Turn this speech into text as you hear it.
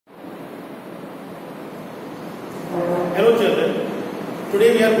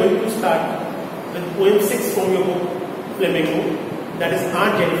Today we are going to start with poem 6 from your book Flamenco, that is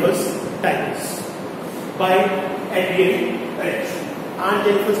Aunt Jennifer's Tigers by Adrian Rich. Aunt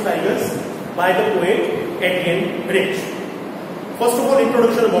Jennifer's Tigers by the poet Adrian Rich. First of all,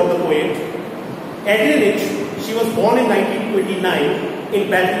 introduction about the poet. Adrian Rich, she was born in 1929 in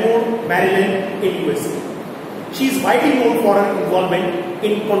Baltimore, Maryland in USA. She is widely known for her involvement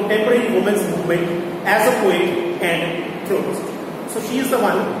in contemporary women's movement as a poet and theorist. So she is the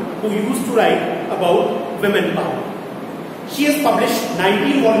one who used to write about women power. She has published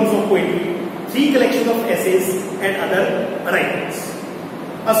 19 volumes of poetry, 3 collections of essays and other writings.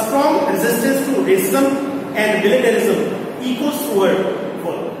 A strong resistance to racism and militarism echoes through her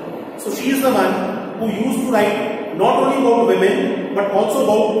work. So she is the one who used to write not only about women but also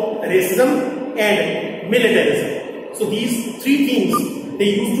about racism and militarism. So these 3 themes, they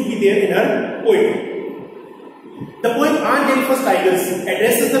used to be there in her poetry. The poem Aunt Jennifer's Tigers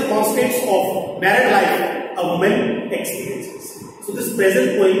addresses the constraints of married life a woman experiences. So this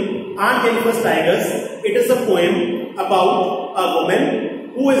present poem, Aunt Jennifer's Tigers, it is a poem about a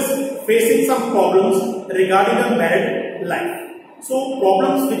woman who is facing some problems regarding her married life. So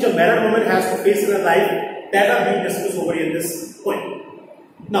problems which a married woman has to face in her life, that are being discussed over here in this poem.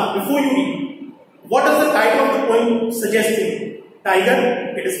 Now, before you read, what does the title of the poem suggest to you?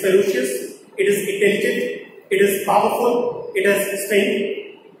 Tiger, it is ferocious, it is intelligent, it is powerful, it has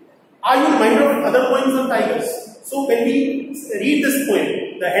strength. Are you reminded of other poems on tigers? So when we read this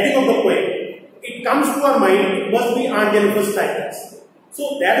poem, the heading of the poem, it comes to our mind, it must be Aunt Jennifer's Tigers.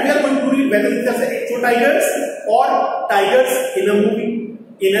 So that we are going to read whether it is actual tigers or tigers in a movie,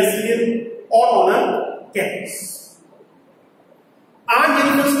 in a serial or on a campus. Aunt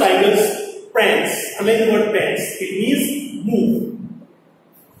Jennifer's Tigers prance, unlike the word prance, it means move.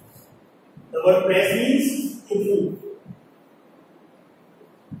 The word prance means to move.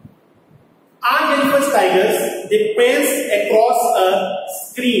 Aunt Jennifer's Tigers, they prance across a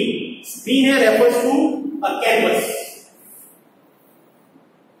screen. Screen here refers to a canvas.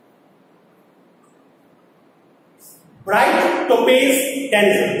 Bright topaz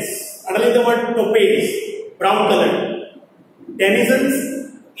denizens. Underline the word topaz, brown colored.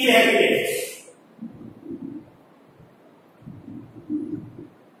 Denizens, inhabitants.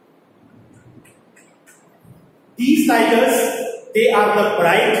 These tigers, they are the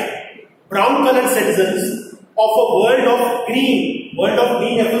bright, brown-colored citizens of a world of green. World of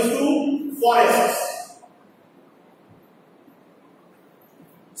green refers to forests.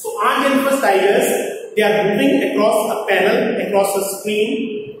 So, Aunt Jennifer's tigers, they are moving across a panel, across a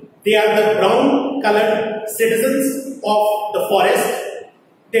screen. They are the brown-colored citizens of the forest.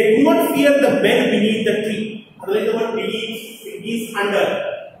 They do not fear the men beneath the tree. Otherwise, the word beneath, it means under.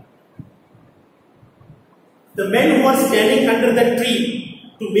 The men who are standing under the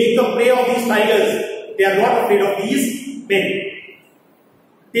tree to make a prey of these tigers, they are not afraid of these men.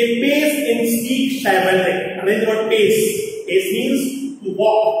 They pace in sleek chivalry. And then the word pace. Pace means to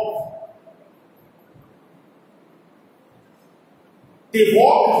walk. They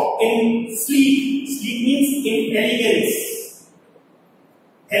walk in sleek. Sleek means in elegance.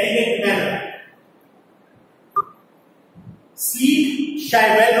 Elegant manner. Sleek,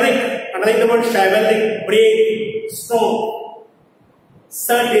 chivalric. Underline the word chivalric, brave, strong,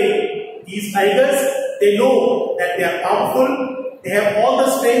 certain. These tigers, they know that they are powerful, they have all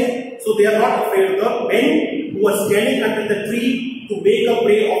the strength, so they are not afraid of the men who are standing under the tree to make a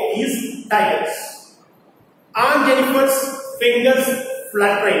prey of these tigers. Aunt Jennifer's fingers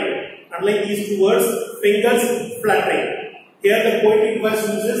fluttering. Unlike these 2 words, fingers fluttering. Here the poetic device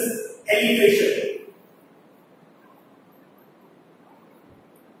uses alliteration.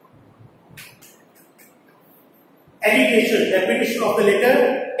 Alliteration, repetition of the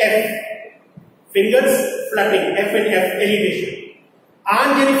letter F. Fingers fluttering, F and F, alliteration.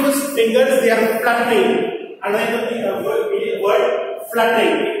 Aunt Jennifer's fingers, they are fluttering. Underline the word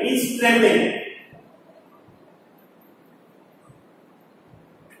fluttering, it means trembling.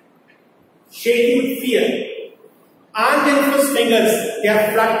 Shaking with fear. Aunt Jennifer's fingers, they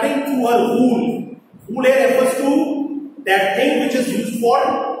are fluttering through her wool. Wool here refers to that thing which is used for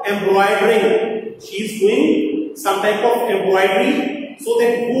embroidering. She is doing some type of embroidery, so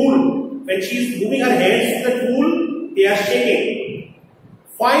that wool, when she is moving her hands to that wool, they are shaking.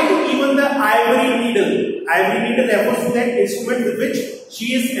 Find even the ivory needle. Ivory needle refers to that instrument with which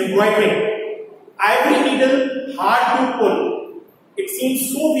she is embroidering. Ivory needle, hard to pull. It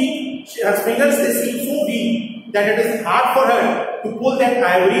seems so weak, her fingers, they seem so weak that it is hard for her to pull that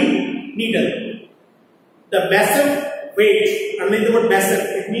ivory needle. The massive weight, I mean the word massive,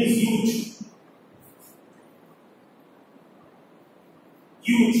 it means huge.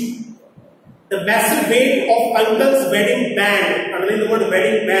 huge. The massive weight of uncle's wedding band, underline the word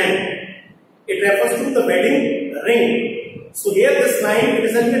wedding band, it refers to the wedding ring. So here this line, it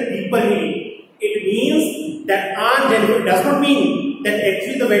is in a deeper meaning. It means that Aunt Jennifer, does not mean that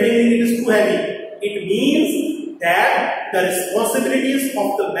actually the wedding ring is too heavy. It means that the responsibilities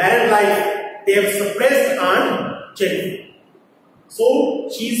of the married life, they have suppressed Aunt Jennifer. So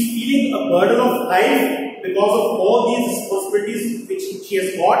she is feeling a burden of life because of all these responsibilities which she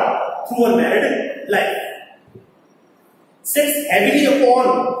has got through her married life. Sits heavily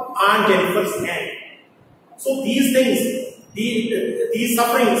upon Aunt Jennifer's hand. So these things, these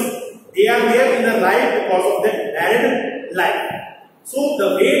sufferings, they are there in her life because of that married life. So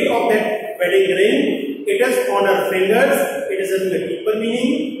the weight of that wedding ring, it is on her fingers. It is in the deeper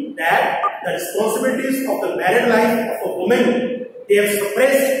meaning that the responsibilities of the married life of a woman, they have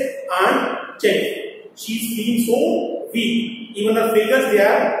suppressed Aunt Jennifer. She is feeling so weak. Even her fingers, they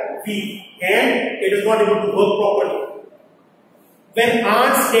are weak, and it is not able to work properly. When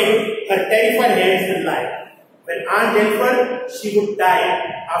Aunt stayed, her terrified hands will lie. When Aunt Jennifer, she would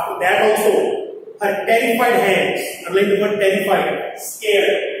die. After that also, her terrified hands, underline the word terrified,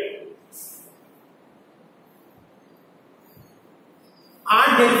 scared.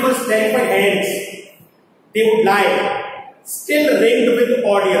 Aunt Jennifer's terrified hands, they would lie, still ringed with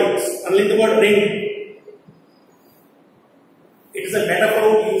audience. Underline the word ring. It is a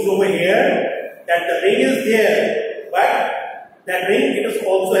metaphor used over here that the ring is there, but that ring, it is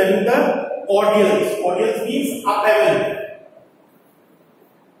also having the audience. Audience means upheaval.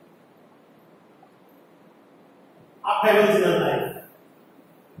 Upheavals in her life.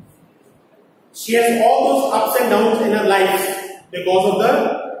 She has all those ups and downs in her life because of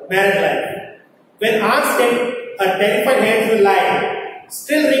the married life. When asked that her terrified hands will lie,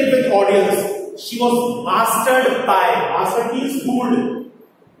 still ringed with audience, she was mastered by, mastered means ruled.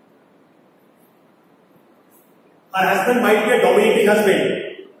 Her husband might be a dominating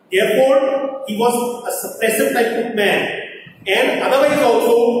husband. Therefore, he was a suppressive type of man. And otherwise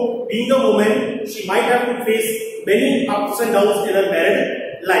also, being a woman, she might have to face many ups and downs in her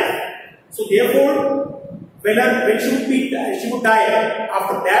married life. So therefore, when she would die,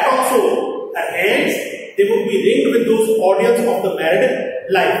 after that also, her hands, they would be ringed with those audience of the married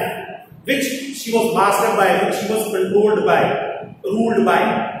life, which she was mastered by, which she was controlled by, ruled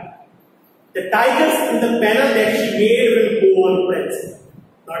by. The tigers in the panel that she made will go on, friends.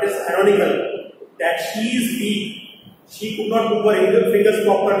 That is ironical that she is weak. She could not move her fingers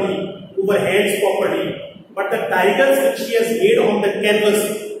properly, move her hands properly. But the tigers which she has made on the canvas,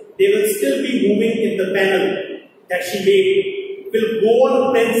 they will still be moving in the panel that she made. Will go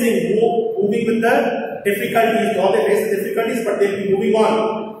on prancing, moving with the difficulties. Though they face difficulties, but they will be moving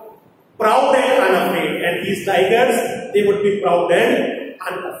on. Proud and unafraid. And these tigers, they would be proud and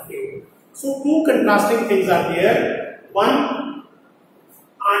unafraid. So two contrasting things are there. One,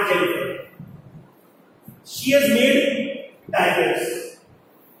 Aunt Jennifer. She has made tigers.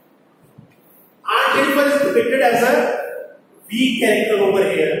 Aunt Jennifer is depicted as a weak character over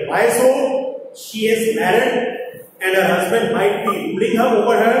here. Why so? She is married and her husband might be ruling her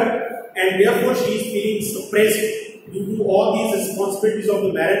over her, and therefore she is feeling suppressed due to all these responsibilities of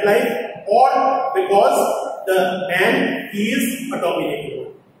the married life, or because the man, he is a dominating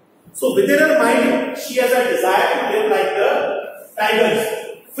one. So within her mind, she has a desire to live like the tigers,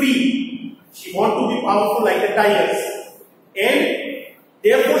 free. She wants to be powerful like the tigers. And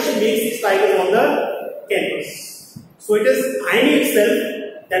therefore she makes these tigers on the canvas. So it is irony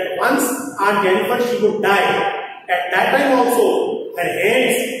itself that once Aunt Jennifer, she would die, at that time also her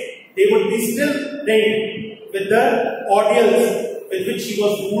hands, they would be still ringed with the audience with which she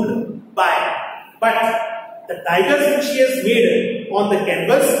was ruled by. But the tigers which she has made on the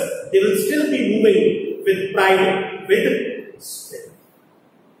canvas, they will still be moving with pride, with strength.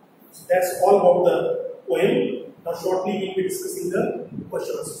 So that's all about the poem. Now shortly we will be discussing the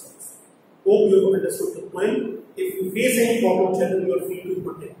question answers. Hope you have understood the poem. If you face any problem, children, you are free to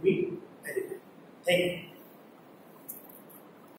contact me anytime. Thank you.